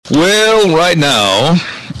Well, right now,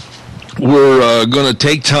 we're going to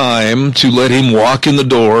take time to let him walk in the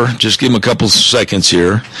door. Just give him a couple seconds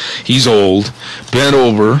here. He's old, bent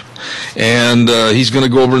over, and he's going to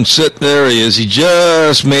go over and sit. There he is. He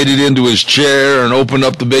just made it into his chair and opened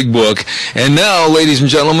up the big book. And now, ladies and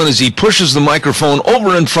gentlemen, as he pushes the microphone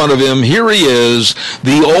over in front of him, here he is,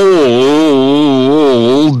 the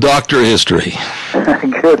old Dr. History.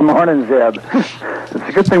 Good morning, Zeb. It's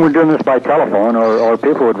a good thing we're doing this by telephone, or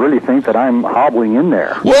people would really think that I'm hobbling in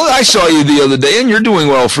there. Well, I saw you the other day, and you're doing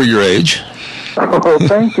well for your age. Oh,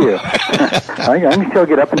 thank you. I can still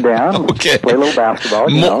get up and down, okay. Play a little basketball,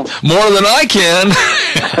 More than I can.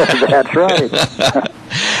 That's right.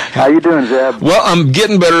 How you doing, Zeb? Well, I'm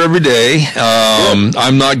getting better every day.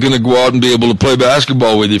 I'm not going to go out and be able to play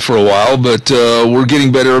basketball with you for a while, but we're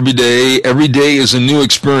getting better every day. Every day is a new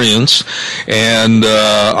experience, and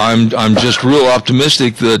I'm just real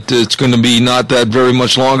optimistic that it's going to be not that very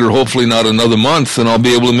much longer, hopefully not another month, and I'll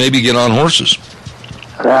be able to maybe get on horses.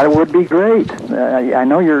 That would be great. I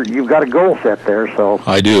know you've got a goal set there, so...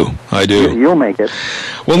 I do. You'll make it.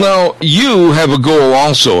 Well, now, you have a goal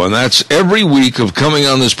also, and that's every week of coming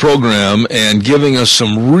on this program and giving us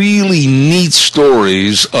some really neat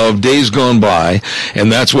stories of days gone by,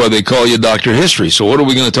 and that's why they call you Dr. History. So what are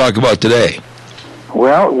we going to talk about today?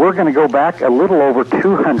 Well, we're going to go back a little over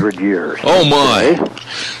 200 years. Oh, my. Today.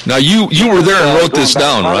 Now, you were there and wrote this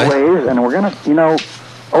down, right? Ways, and we're going to,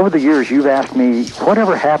 over the years, you've asked me,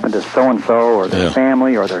 whatever happened to so-and-so or their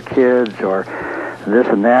family or their kids or this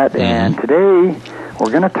and that. Mm-hmm. And today,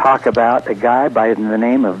 we're going to talk about a guy by the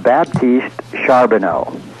name of Baptiste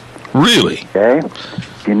Charbonneau. Really? Okay.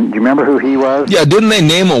 Do you remember who he was? Yeah, didn't they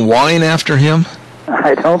name a wine after him?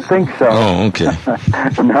 I don't think so. Oh, okay.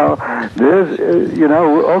 No, this,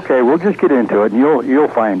 okay, we'll just get into it, and you'll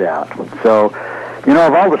find out. So...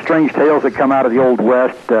 of all the strange tales that come out of the Old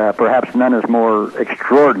West, perhaps none is more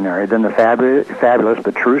extraordinary than the fabulous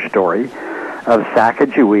but true story of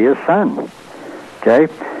Sacagawea's son. Okay?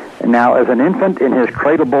 Now, as an infant in his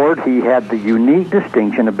cradle board, he had the unique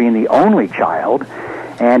distinction of being the only child,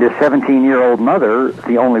 and his 17-year-old mother,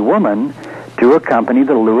 the only woman, to accompany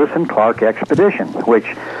the Lewis and Clark expedition, which,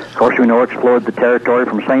 of course, we know explored the territory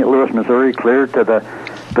from St. Louis, Missouri, clear to the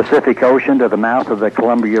Pacific Ocean to the mouth of the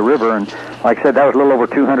Columbia River. And like I said, that was a little over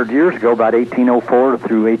 200 years ago, about 1804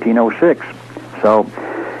 through 1806. So,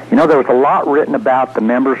 there was a lot written about the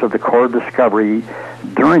members of the Corps of Discovery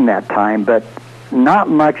during that time, but not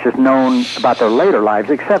much is known about their later lives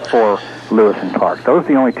except for Lewis and Clark. Those are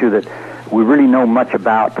the only two that we really know much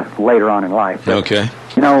about later on in life. But, okay.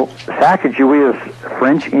 Sacagawea's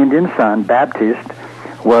French Indian son, Baptiste,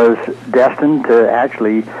 was destined to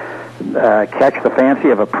actually catch the fancy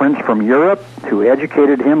of a prince from Europe who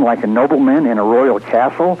educated him like a nobleman in a royal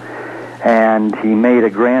castle, and he made a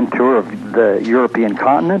grand tour of the European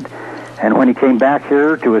continent. And when he came back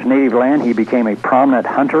here to his native land, he became a prominent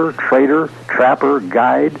hunter, trader, trapper,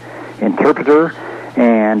 guide, interpreter,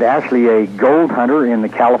 and actually a gold hunter in the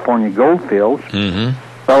California gold fields. Mm-hmm.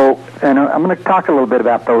 So, and I'm going to talk a little bit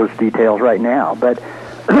about those details right now, but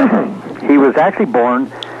he was actually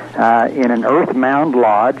born in an earth mound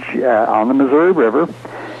lodge on the Missouri River,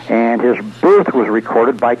 and his birth was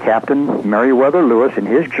recorded by Captain Meriwether Lewis in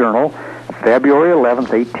his journal, February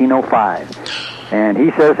 11th, 1805. And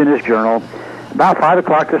he says in his journal, about 5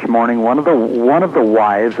 o'clock this morning, one of the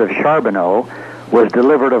wives of Charbonneau was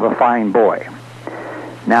delivered of a fine boy.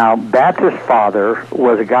 Now, Baptiste's father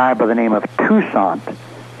was a guy by the name of Toussaint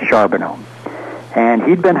Charbonneau, and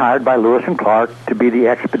he'd been hired by Lewis and Clark to be the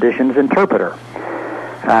expedition's interpreter.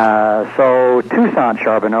 So Toussaint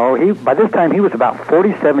Charbonneau, by this time he was about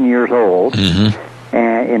 47 years old in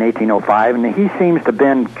 1805, and he seems to have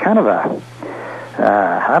been kind of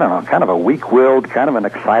a weak-willed, kind of an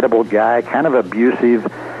excitable guy, kind of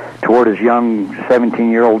abusive toward his young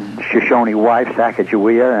 17-year-old Shoshone wife,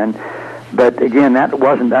 Sacagawea. But again, that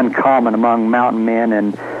wasn't uncommon among mountain men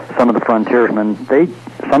and some of the frontiersmen.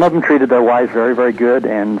 Some of them treated their wives very, very good,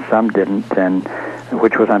 and some didn't,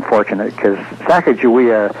 which was unfortunate, because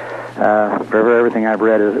Sacagawea, for everything I've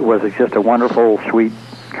read, was just a wonderful, sweet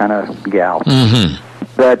kind of gal. Mm-hmm.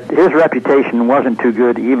 But his reputation wasn't too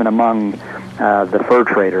good even among the fur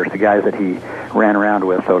traders, the guys that he ran around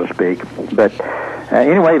with, so to speak. But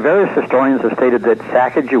anyway, various historians have stated that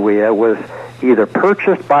Sacagawea was either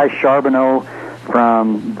purchased by Charbonneau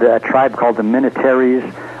from a tribe called the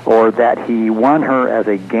Minnetarees, or that he won her as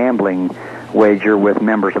a gambling wager with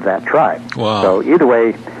members of that tribe. Wow. So either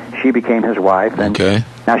way, she became his wife. And okay.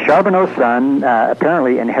 Now, Charbonneau's son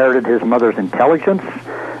apparently inherited his mother's intelligence,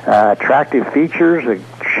 attractive features, a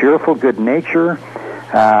cheerful good nature,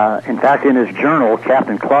 In fact, in his journal,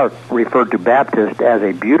 Captain Clark referred to Baptist as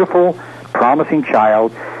a beautiful, promising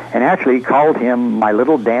child, and actually called him my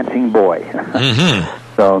little dancing boy.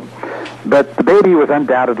 But the baby was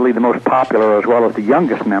undoubtedly the most popular as well as the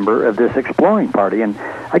youngest member of this exploring party. And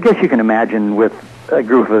I guess you can imagine with a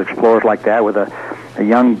group of explorers like that, with a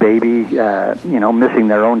young baby, missing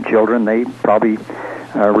their own children, they probably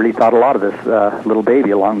really thought a lot of this little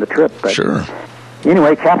baby along the trip. But sure.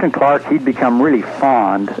 Anyway, Captain Clark, he'd become really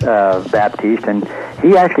fond of Baptiste, and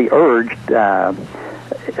he actually urged the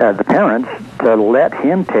parents to let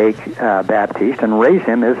him take Baptiste and raise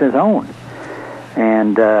him as his own.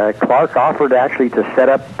 And Clark offered actually to set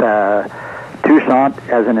up Toussaint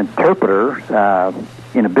as an interpreter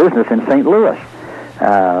in a business in St. Louis.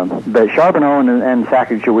 But Charbonneau and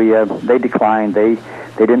Sacagawea, they declined. They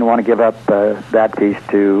didn't want to give up Baptiste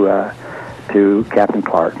to Captain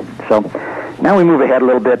Clark. So now we move ahead a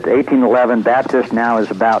little bit to 1811. Baptiste now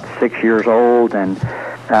is about 6 years old, and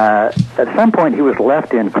at some point he was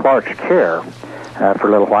left in Clark's care for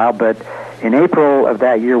a little while, but in April of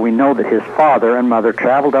that year, we know that his father and mother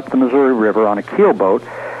traveled up the Missouri River on a keelboat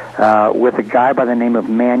with a guy by the name of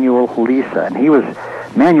Manuel Lisa. And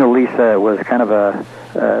Manuel Lisa was kind of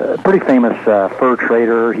a pretty famous fur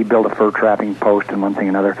trader. He built a fur trapping post and one thing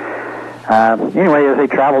and another. Anyway, as they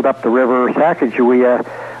traveled up the river,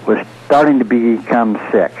 Sacagawea was starting to become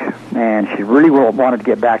sick. And she really wanted to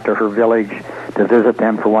get back to her village to visit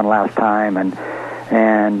them for one last time.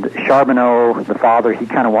 And Charbonneau, the father, he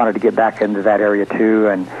kind of wanted to get back into that area too.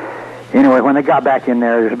 And anyway, when they got back in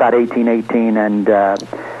there, it was about 1818, and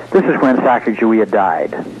this is when Sacagawea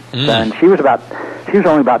died. And she was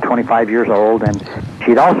only about 25 years old, and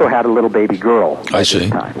she'd also had a little baby girl. I see.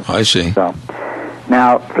 So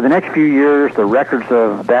now, for the next few years, the records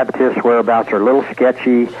of Baptiste's whereabouts are a little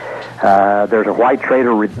sketchy. There's a white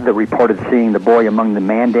trader that reported seeing the boy among the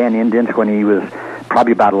Mandan Indians when he was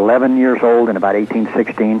probably about 11 years old in about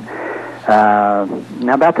 1816.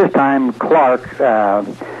 Now, about this time, Clark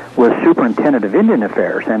was superintendent of Indian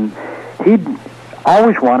Affairs, and he'd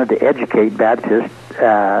always wanted to educate Baptiste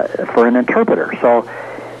for an interpreter. So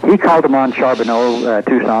he called him on Charbonneau,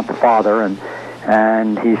 Toussaint, the father,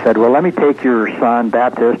 and he said, well, let me take your son,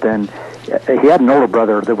 Baptiste, and he had an older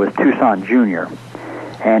brother that was Toussaint Jr.,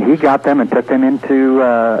 and he got them and took them into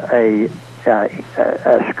a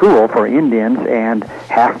school for Indians and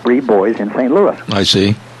half-breed boys in St. Louis. I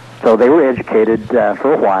see. So they were educated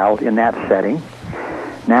for a while in that setting.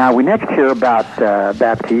 Now, we next hear about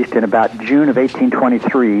Baptiste in about June of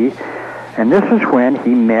 1823, and this is when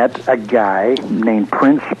he met a guy named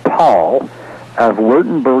Prince Paul of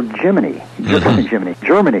Württemberg, Germany.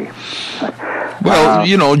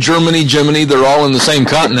 Well, Germany, they're all in the same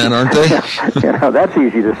continent, aren't they? That's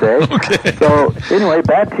easy to say. Okay. So, anyway,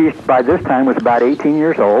 Baptiste by this time was about 18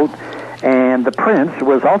 years old, and the prince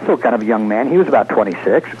was also kind of a young man. He was about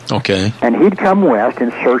 26. Okay. And he'd come west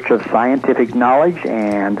in search of scientific knowledge,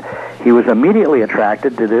 and he was immediately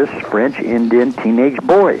attracted to this French Indian teenage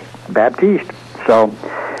boy, Baptiste. So,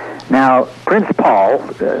 now, Prince Paul,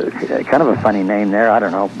 kind of a funny name there, I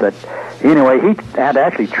don't know, but anyway, he had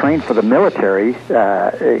actually trained for the military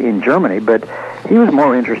in Germany, but he was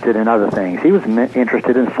more interested in other things. He was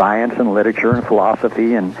interested in science and literature and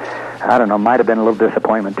philosophy, and I don't know, might have been a little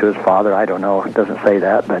disappointment to his father. I don't know. It doesn't say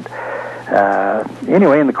that. But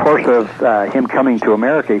anyway, in the course of him coming to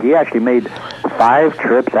America, he actually made 5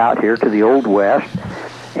 trips out here to the Old West.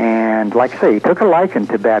 And like I say, he took a liking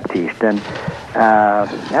to Baptiste. And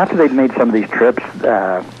after they'd made some of these trips,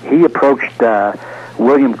 he approached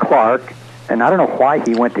William Clark. And I don't know why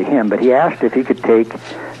he went to him, but he asked if he could take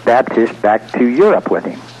Baptiste back to Europe with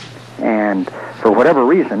him. And for whatever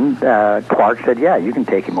reason, Clark said, yeah, you can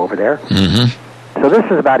take him over there. Mm-hmm. So this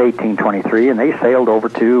is about 1823, and they sailed over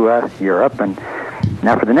to Europe. And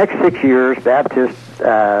now for the next 6 years, Baptiste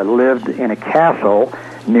lived in a castle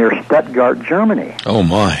near Stuttgart, Germany. Oh,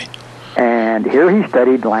 my. And here he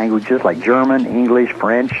studied languages like German, English,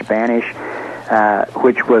 French, Spanish,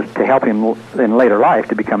 which was to help him in later life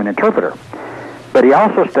to become an interpreter. But he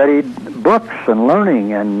also studied books and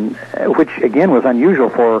learning, and which, again, was unusual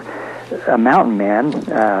for a mountain man,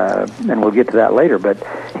 and we'll get to that later. But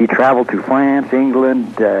he traveled to France,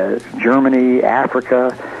 England, Germany,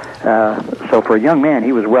 Africa. So for a young man,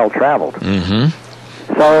 he was well-traveled. Mm-hmm.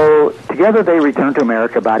 So together they returned to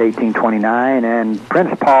America about 1829, and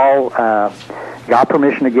Prince Paul got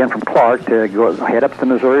permission again from Clark to go head up the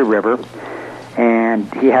Missouri River,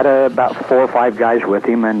 and he had about 4 or 5 guys with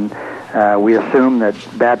him, and we assume that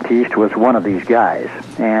Baptiste was one of these guys.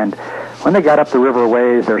 And when they got up the river a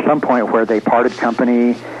ways, there's some point where they parted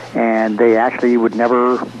company, and they actually would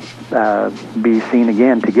never be seen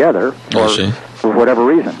again together, or for whatever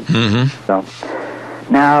reason. Mm-hmm. So,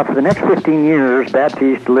 now, for the next 15 years,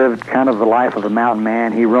 Baptiste lived kind of the life of a mountain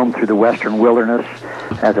man. He roamed through the western wilderness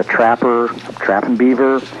as a trapper, trapping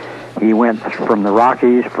beaver. He went from the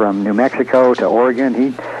Rockies, from New Mexico to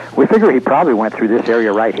Oregon. We figure he probably went through this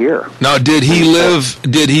area right here. Now, did he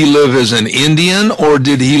live as an Indian, or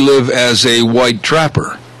did he live as a white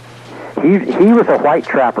trapper? He was a white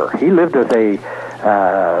trapper. He lived as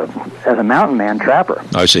a mountain man trapper.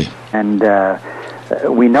 I see. And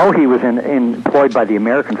we know he was employed by the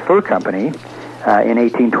American Fur Company in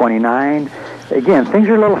 1829. Again, things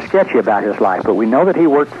are a little sketchy about his life, but we know that he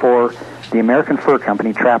worked for the American Fur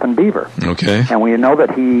Company trapping beaver. Okay. And we know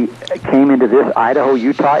that he came into this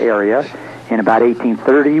Idaho-Utah area in about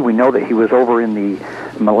 1830. We know that he was over in the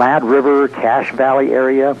Malad River, Cache Valley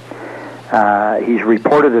area. He's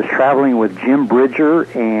reported as traveling with Jim Bridger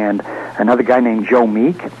and another guy named Joe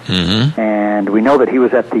Meek. Mm-hmm. And we know that he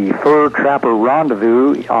was at the Fur Trapper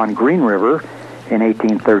Rendezvous on Green River in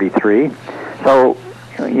 1833. So,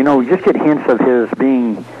 you just get hints of his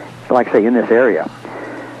being, like I say, in this area.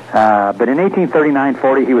 But in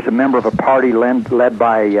 1839-40, he was a member of a party led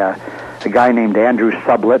by a guy named Andrew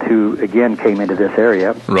Sublett, who, again, came into this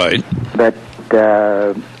area. Right. But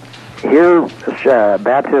here,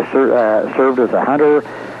 Baptiste served as a hunter.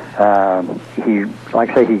 He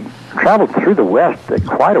traveled through the West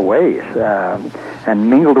quite a ways and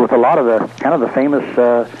mingled with a lot of the famous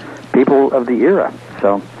people of the era.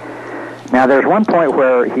 So, now there's one point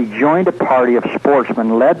where he joined a party of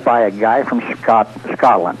sportsmen led by a guy from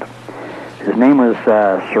Scotland. His name was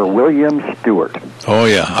Sir William Stewart. Oh,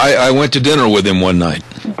 yeah. I went to dinner with him one night.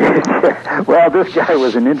 Well, this guy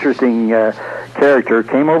was an interesting character.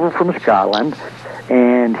 Came over from Scotland,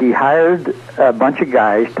 and he hired a bunch of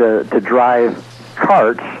guys to drive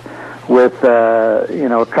carts with,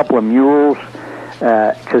 a couple of mules,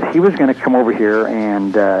 because he was going to come over here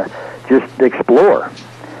and just explore.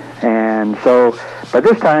 And so, by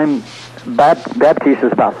this time, Baptiste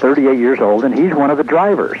is about 38 years old, and he's one of the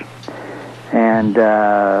drivers. And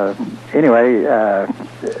anyway,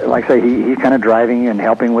 like I say, he's kind of driving and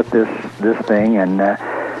helping with this thing. And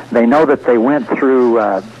they know that they went through,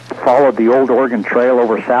 followed the old Oregon Trail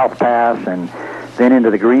over South Pass, and then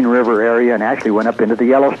into the Green River area, and actually went up into the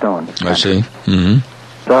Yellowstone country. I see. Mm-hmm.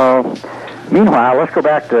 So, meanwhile, let's go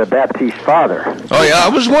back to Baptiste's father. Oh, yeah, I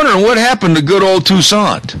was wondering what happened to good old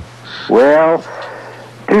Toussaint. Well,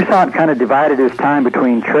 Toussaint kind of divided his time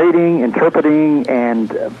between trading, interpreting, and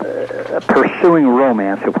pursuing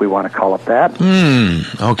romance, if we want to call it that.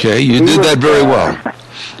 Okay, you did that very well.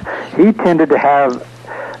 He tended to have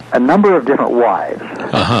a number of different wives.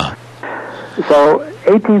 Uh-huh. So,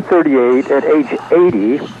 1838, at age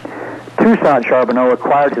 80, Toussaint Charbonneau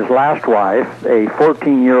acquired his last wife, a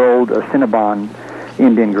 14-year-old Assiniboine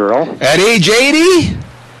Indian girl. At age 80?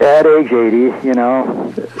 At age 80,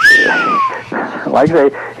 like I say,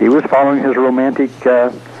 he was following his romantic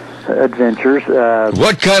adventures.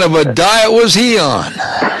 What kind of a diet was he on?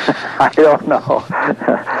 I don't know.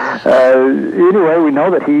 Anyway, we know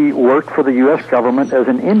that he worked for the U.S. government as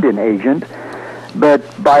an Indian agent, but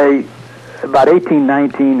by about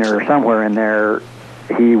 1819 or somewhere in there,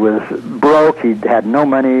 he was broke. He had no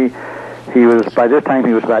money. By this time,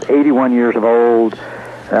 he was about 81 years of old.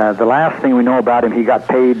 The last thing we know about him, he got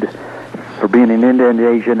paid for being an Indian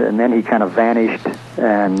agent, and then he kind of vanished,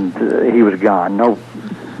 and he was gone.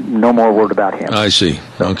 No more word about him. I see.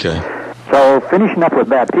 Okay. So finishing up with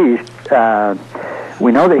Baptiste,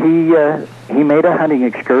 we know that he made a hunting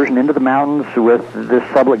excursion into the mountains with this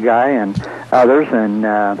Sublett guy and others,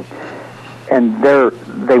 and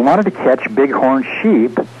they wanted to catch bighorn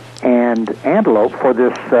sheep and antelope for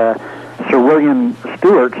this Sir William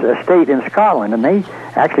Stewart's estate in Scotland, and they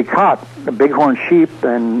actually caught the bighorn sheep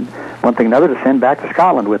and one thing or another to send back to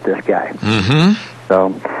Scotland with this guy. Mm-hmm.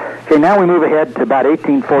 So, okay, now we move ahead to about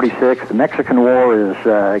 1846. The Mexican War is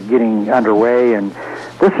getting underway, and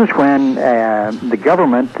this is when the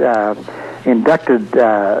government inducted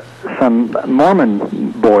some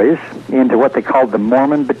Mormon boys into what they called the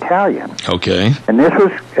Mormon Battalion. Okay. And this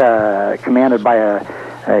was commanded by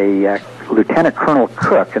a Lieutenant Colonel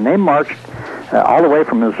Cook, and they marched all the way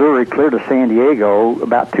from Missouri clear to San Diego,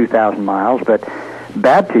 about 2,000 miles, but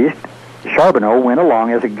Baptiste Charbonneau went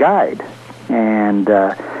along as a guide. And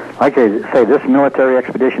like I say, this military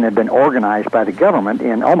expedition had been organized by the government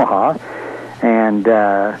in Omaha, and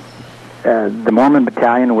the Mormon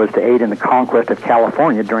Battalion was to aid in the conquest of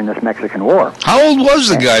California during this Mexican War. How old was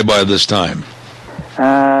the guy by this time?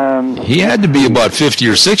 He had to be about 50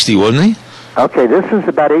 or 60, wasn't he? Okay, this is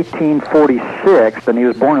about 1846, and he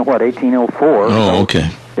was born in, 1804. Oh, okay.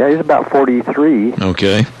 Yeah, he's about 43.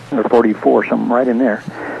 Okay. Or 44, something right in there.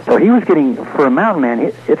 So he was getting, for a mountain man,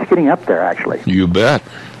 it's getting up there, actually. You bet.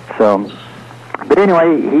 So, but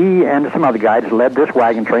anyway, he and some other guys led this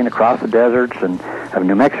wagon train across the deserts of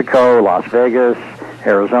New Mexico, Las Vegas,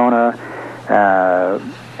 Arizona,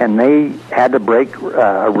 and they had to break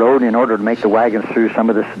a road in order to make the wagons through some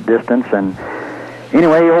of this distance. And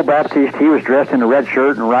anyway, old Baptiste, he was dressed in a red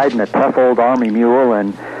shirt and riding a tough old army mule,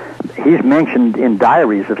 and he's mentioned in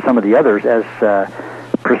diaries of some of the others as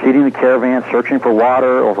preceding the caravan, searching for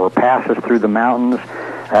water over passes through the mountains.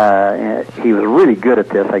 He was really good at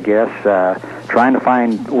this, I guess, trying to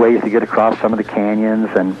find ways to get across some of the canyons.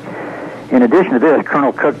 And in addition to this,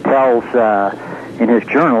 Colonel Cook tells in his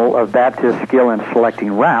journal of Baptist's skill in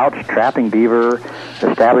selecting routes, trapping beaver,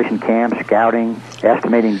 establishing camps, scouting,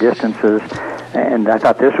 estimating distances, and I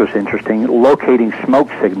thought this was interesting, locating smoke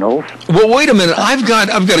signals. Well, wait a minute. I've got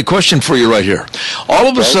a question for you right here. All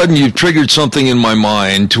of a sudden, you've triggered something in my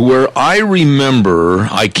mind to where I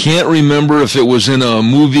can't remember if it was in a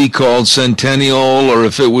movie called Centennial or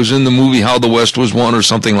if it was in the movie How the West Was Won or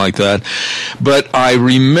something like that. But I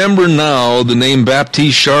remember now the name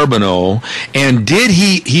Baptiste Charbonneau. And did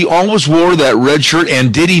he always wore that red shirt,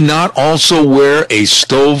 and did he not also wear a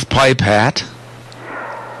stovepipe hat?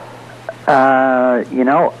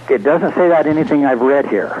 It doesn't say that in anything I've read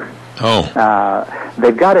here. Oh.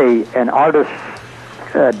 They've got an artist's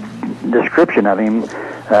description of him,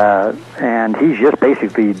 and he's just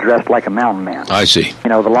basically dressed like a mountain man. I see.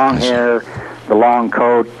 The long hair, the long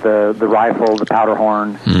coat, the rifle, the powder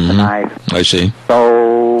horn, the knife. I see.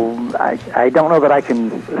 So I don't know that I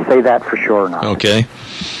can say that for sure or not. Okay.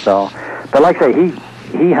 So, but like I say,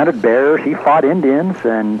 he hunted bears, he fought Indians,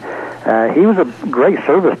 and he was a great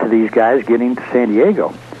service to these guys getting to San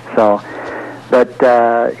Diego. So, but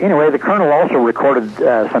anyway, the colonel also recorded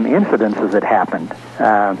some incidences that happened.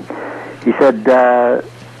 He said,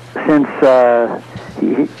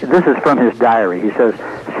 this is from his diary. He says,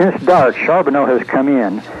 since dark, Charbonneau has come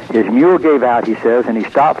in. His mule gave out, he says, and he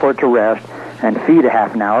stopped for it to rest and feed a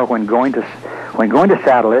half an hour. When going to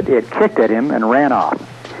saddle it, it kicked at him and ran off.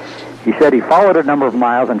 He said he followed a number of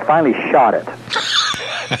miles and finally shot it.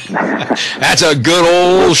 That's a good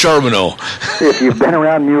old Charbonneau. If you've been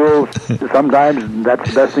around mules, sometimes that's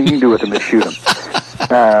the best thing you can do with them is shoot them.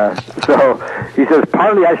 So he says,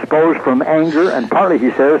 partly, I suppose, from anger, and partly,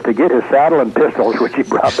 he says, to get his saddle and pistols, which he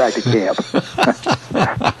brought back to camp.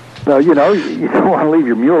 So, you don't want to leave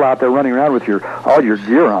your mule out there running around with all your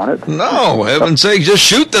gear on it. No, heaven's sake, just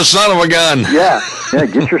shoot the son of a gun. Yeah,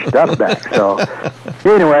 get your stuff back. So,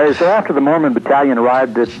 anyway, after the Mormon Battalion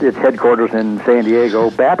arrived at its headquarters in San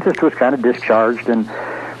Diego, Baptist was kind of discharged, and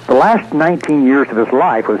the last 19 years of his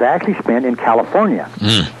life was actually spent in California.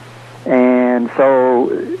 And so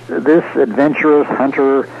this adventurous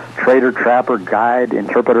hunter, trader, trapper, guide,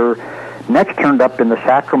 interpreter next turned up in the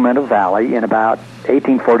Sacramento Valley in about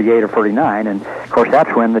 1848 or 49, and of course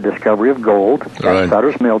that's when the discovery of gold at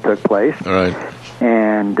Sutter's Mill took place. Right.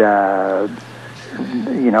 And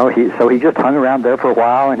he just hung around there for a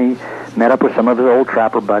while, and he met up with some of his old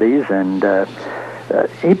trapper buddies, and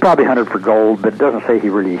he probably hunted for gold, but it doesn't say he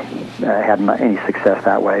really had any success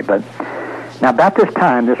that way. But now, about this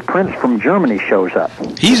time, this prince from Germany shows up.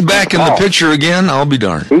 He's back in the picture again? I'll be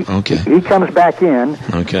darned. He comes back in.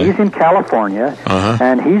 Okay. He's in California,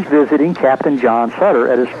 and he's visiting Captain John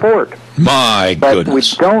Sutter at his fort. My goodness. But we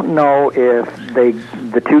don't know if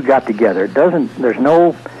the two got together. There's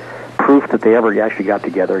no proof that they ever actually got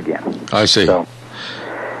together again. I see. So,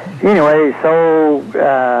 anyway,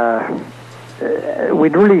 we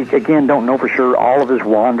really, again, don't know for sure all of his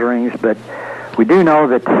wanderings, but we do know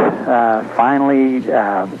that finally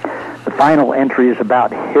the final entries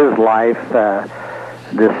about his life,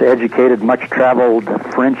 this educated, much-traveled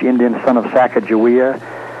French Indian son of Sacagawea,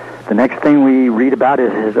 the next thing we read about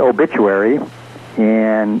is his obituary.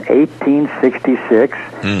 In 1866,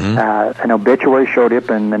 an obituary showed up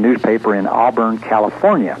in the newspaper in Auburn,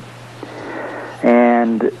 California.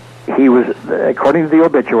 And he was, according to the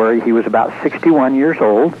obituary, he was about 61 years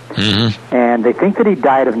old, and they think that he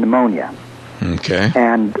died of pneumonia. Okay.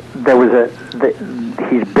 And there was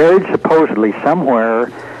he's buried supposedly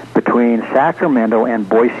somewhere between Sacramento and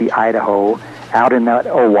Boise, Idaho, out in that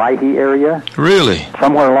Owyhee area. Really?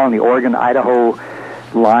 Somewhere along the Oregon-Idaho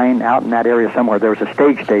line, out in that area somewhere, there was a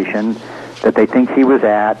stage station that they think he was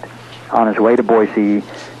at on his way to Boise,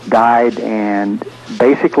 died, and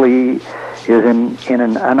basically is in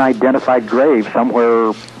an unidentified grave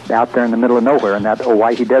somewhere out there in the middle of nowhere in that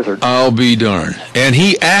Owyhee Desert. I'll be darned. And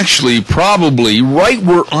he actually probably, right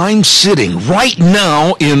where I'm sitting right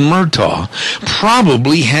now in Murtaugh,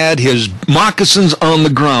 probably had his moccasins on the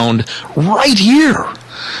ground right here.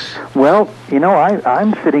 Well,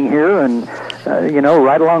 I'm sitting here and,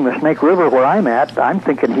 right along the Snake River where I'm at, I'm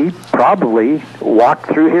thinking he probably walked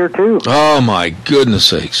through here too. Oh, my goodness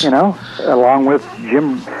sakes. Along with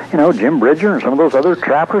Jim Bridger and some of those other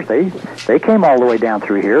trappers, they came all the way down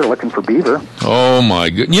through here looking for beaver. Oh, my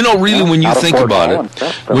goodness. Really, when you think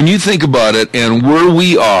about it, and where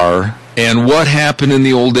we are, and what happened in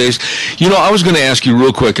the old days. I was going to ask you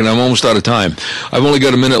real quick, and I'm almost out of time. I've only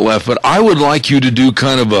got a minute left, but I would like you to do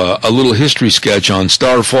kind of a little history sketch on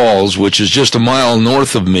Star Falls, which is just a mile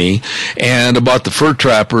north of me, and about the fur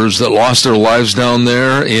trappers that lost their lives down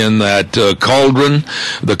there in that cauldron,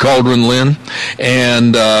 the Cauldron Lynn.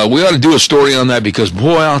 And we ought to do a story on that because,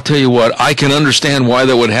 boy, I'll tell you what, I can understand why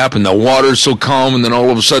that would happen. The water's so calm, and then all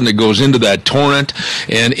of a sudden it goes into that torrent,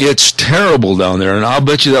 and it's terrible down there. And I'll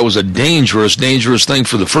bet you that was a dangerous thing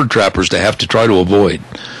for the fur trappers to have to try to avoid.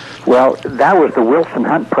 Well, that was the Wilson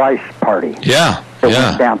Hunt Price party. Yeah.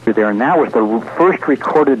 Went down through there, and that was the first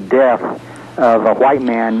recorded death of a white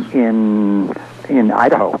man in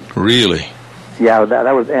Idaho. Really? Yeah,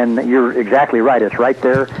 that was, and you're exactly right. It's right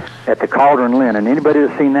there at the Cauldron Lynn, and anybody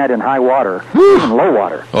that's seen that in high water, even low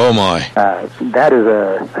water. Oh my! That is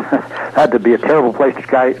had to be a terrible place to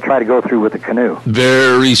try to go through with a canoe.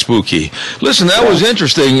 Very spooky. Listen, that was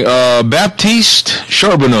interesting. Baptiste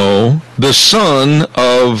Charbonneau, the son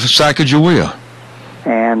of Sacagawea,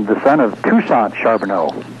 and the son of Toussaint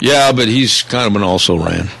Charbonneau. Yeah, but he's kind of an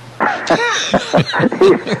also-ran. he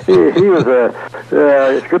was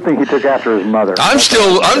it's a good thing he took after his mother. I'm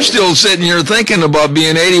still sitting here thinking about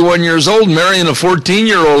being 81 years old and marrying a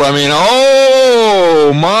 14-year-old. I mean,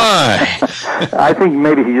 oh my! I think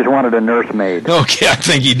maybe he just wanted a nursemaid. Okay, I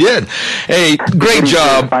think he did. Hey, great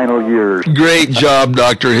job. Final years. Great job,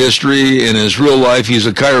 Dr. History. In his real life, he's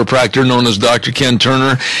a chiropractor known as Dr. Ken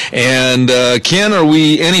Turner. And Ken, are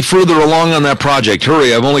we any further along on that project?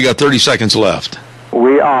 Hurry, I've only got 30 seconds left.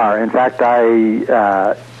 We are. In fact,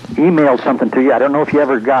 I emailed something to you. I don't know if you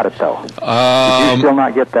ever got it, though. Did you still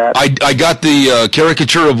not get that? I got the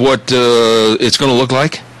caricature of what it's going to look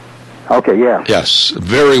like. Okay, yeah. Yes,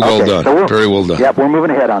 very well done. So very well done. Yep, we're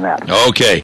moving ahead on that. Okay.